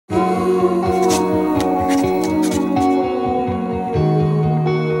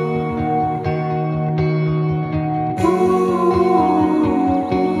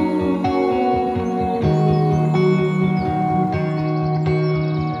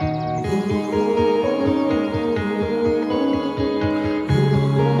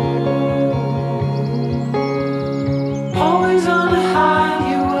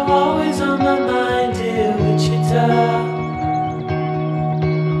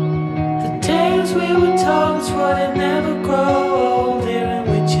tales we were told would never grow old here in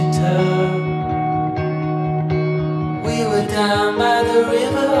Wichita. We were down by the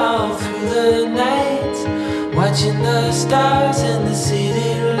river all through the night, watching the stars and the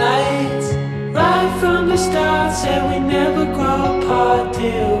city lights. Right from the start, said we never grow apart,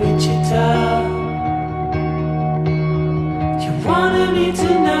 dear Wichita. You wanted me to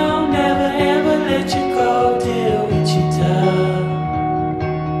know, never ever let you go, dear Wichita.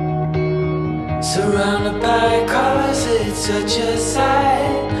 Surrounded by colors, it's such a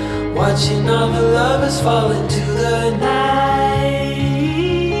sight, watching all the lovers fall into the night.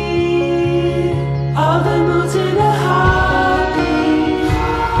 All the moods in a heartbeat,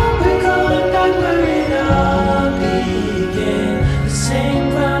 we're going back where it all began. The same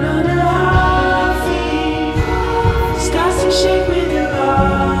ground under our feet, starts to shake with you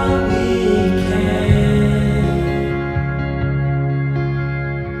all we can.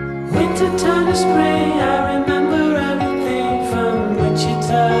 Winter turned to spring, I remember everything from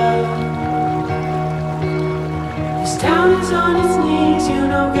Wichita. This town is on its knees, you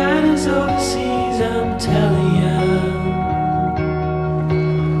know God is overseas, I'm telling you.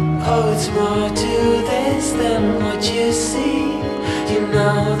 Oh, it's more to this than what you see. You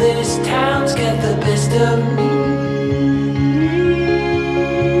know this town's got the best of me.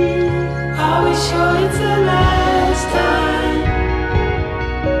 Are we sure it's the last time?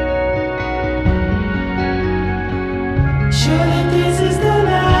 Sure that this is the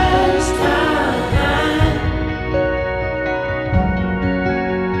last time.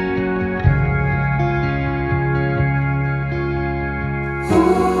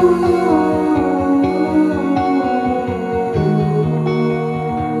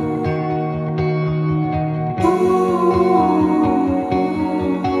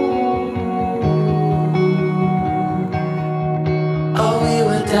 Oh, we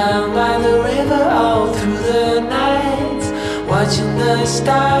were down by the river all through the night, watching the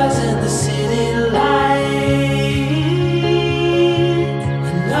stars and the city lights.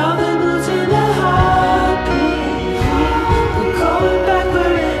 And all the moods in the heartbeat, we're going back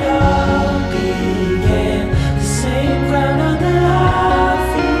where it all began. The same ground under our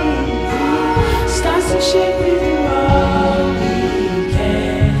feet, starts to shake with you all we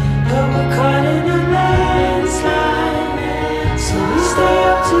can. But we're caught in a landslide, so we stay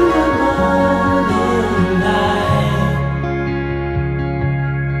up to the morning light.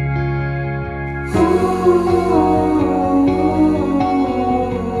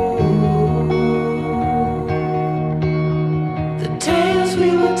 The tales we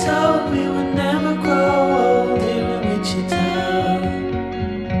were told we would never grow old here in Wichita.